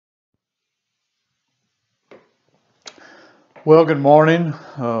Well, good morning,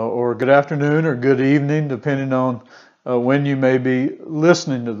 or good afternoon, or good evening, depending on when you may be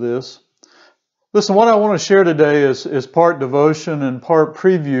listening to this. Listen, what I want to share today is part devotion and part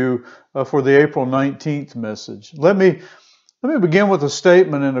preview for the April 19th message. Let me begin with a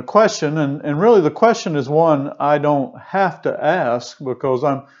statement and a question, and really the question is one I don't have to ask because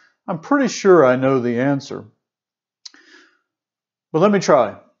I'm pretty sure I know the answer. But let me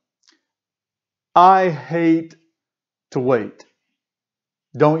try. I hate to wait.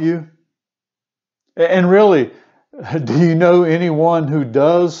 Don't you? And really, do you know anyone who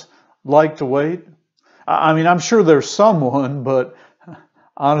does like to wait? I mean, I'm sure there's someone, but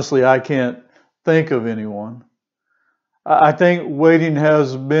honestly, I can't think of anyone. I think waiting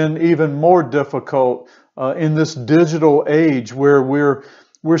has been even more difficult in this digital age where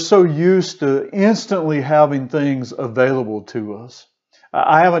we're so used to instantly having things available to us.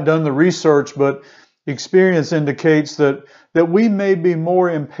 I haven't done the research, but experience indicates that we may be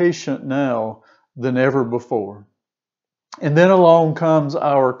more impatient now than ever before. And then along comes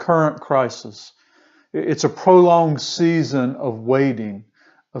our current crisis. It's a prolonged season of waiting,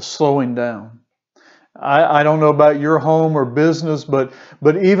 of slowing down. I don't know about your home or business, but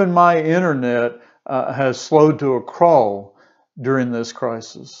even my internet has slowed to a crawl during this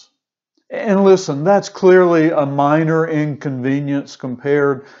crisis. And listen, that's clearly a minor inconvenience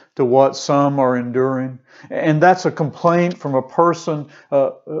compared to what some are enduring. And that's a complaint from a person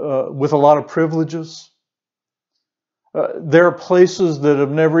with a lot of privileges. There are places that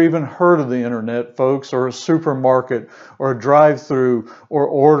have never even heard of the internet, folks, or a supermarket, or a drive-through, or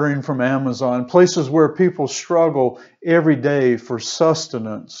ordering from Amazon, places where people struggle every day for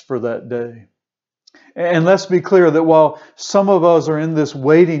sustenance for that day. And let's be clear that while some of us are in this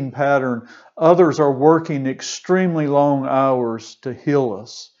waiting pattern, others are working extremely long hours to heal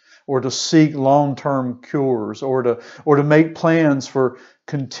us, or to seek long-term cures, or to make plans for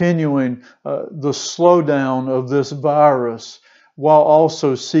continuing the slowdown of this virus, while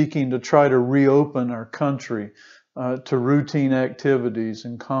also seeking to try to reopen our country to routine activities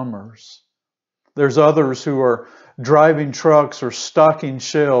and commerce. There's others who are driving trucks or stocking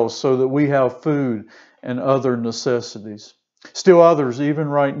shelves so that we have food and other necessities. Still others, even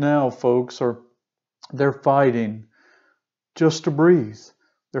right now, folks, they're fighting just to breathe.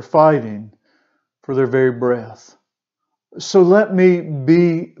 They're fighting for their very breath. So let me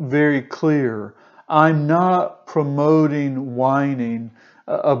be very clear. I'm not promoting whining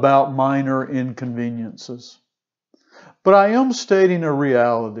about minor inconveniences, but I am stating a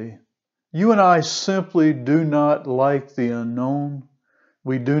reality. You and I simply do not like the unknown.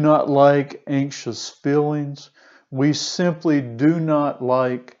 We do not like anxious feelings. We simply do not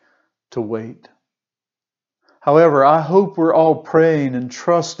like to wait. However, I hope we're all praying and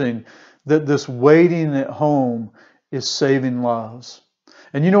trusting that this waiting at home is saving lives.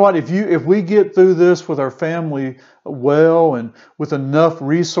 And you know what? If we get through this with our family well and with enough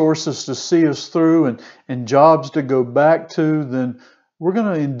resources to see us through and jobs to go back to, then we're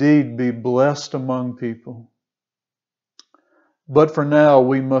going to indeed be blessed among people. But for now,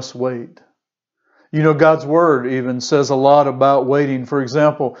 we must wait. You know, God's Word even says a lot about waiting. For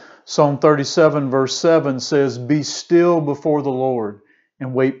example, Psalm 37 verse 7 says, "Be still before the Lord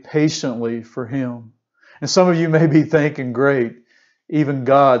and wait patiently for Him." And some of you may be thinking, great, even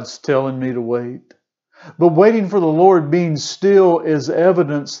God's telling me to wait. But waiting for the Lord, being still, is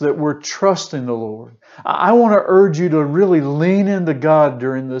evidence that we're trusting the Lord. I want to urge you to really lean into God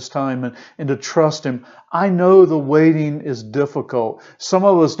during this time and to trust Him. I know the waiting is difficult. Some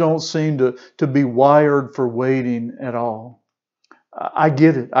of us don't seem to be wired for waiting at all. I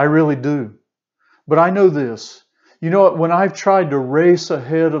get it. I really do. But I know this. You know what? When I've tried to race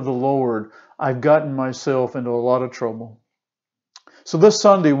ahead of the Lord, I've gotten myself into a lot of trouble. So this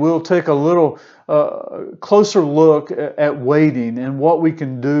Sunday, we'll take a little closer look at waiting and what we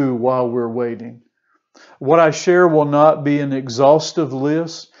can do while we're waiting. What I share will not be an exhaustive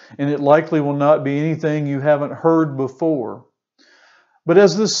list, and it likely will not be anything you haven't heard before. But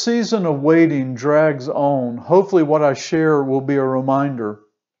as this season of waiting drags on, hopefully what I share will be a reminder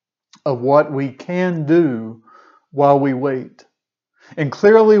of what we can do while we wait. And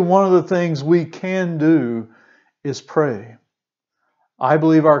clearly one of the things we can do is pray. I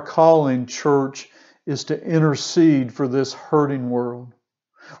believe our calling, church, is to intercede for this hurting world.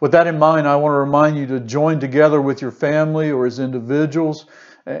 With that in mind, I want to remind you to join together with your family or as individuals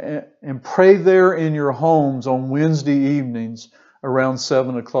and pray there in your homes on Wednesday evenings around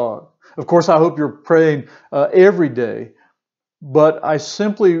 7 o'clock. Of course, I hope you're praying every day, but I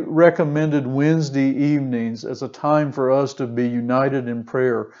simply recommended Wednesday evenings as a time for us to be united in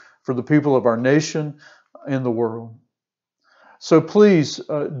prayer for the people of our nation and the world. So please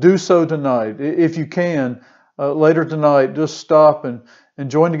do so tonight. If you can, later tonight, just stop and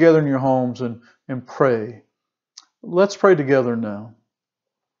join together in your homes and pray. Let's pray together now.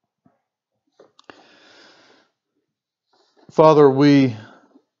 Father, we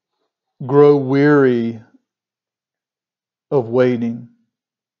grow weary of waiting,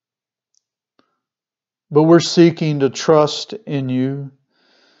 but we're seeking to trust in you.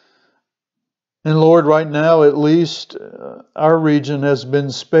 And Lord, right now, at least our region has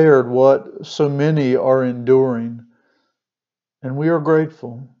been spared what so many are enduring, and we are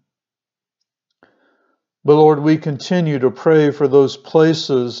grateful. But Lord, we continue to pray for those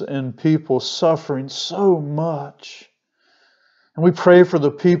places and people suffering so much. And we pray for the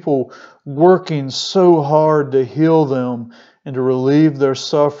people working so hard to heal them and to relieve their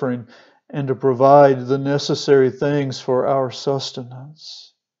suffering and to provide the necessary things for our sustenance.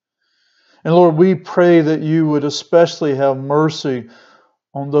 And Lord, we pray that you would especially have mercy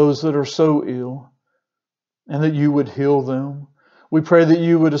on those that are so ill and that you would heal them. We pray that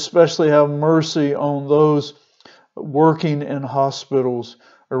you would especially have mercy on those working in hospitals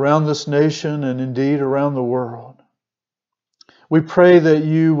around this nation and indeed around the world. We pray that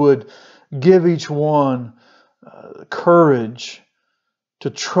you would give each one courage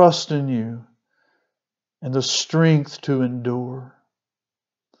to trust in you and the strength to endure.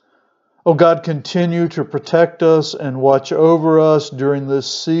 Oh God, continue to protect us and watch over us during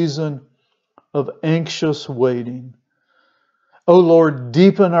this season of anxious waiting. Oh Lord,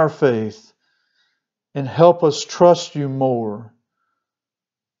 deepen our faith and help us trust you more.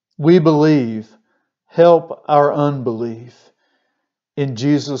 We believe. Help our unbelief. In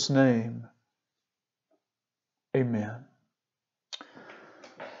Jesus' name, amen.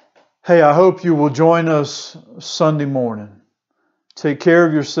 Hey, I hope you will join us Sunday morning. Take care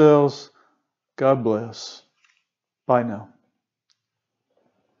of yourselves. God bless. Bye now.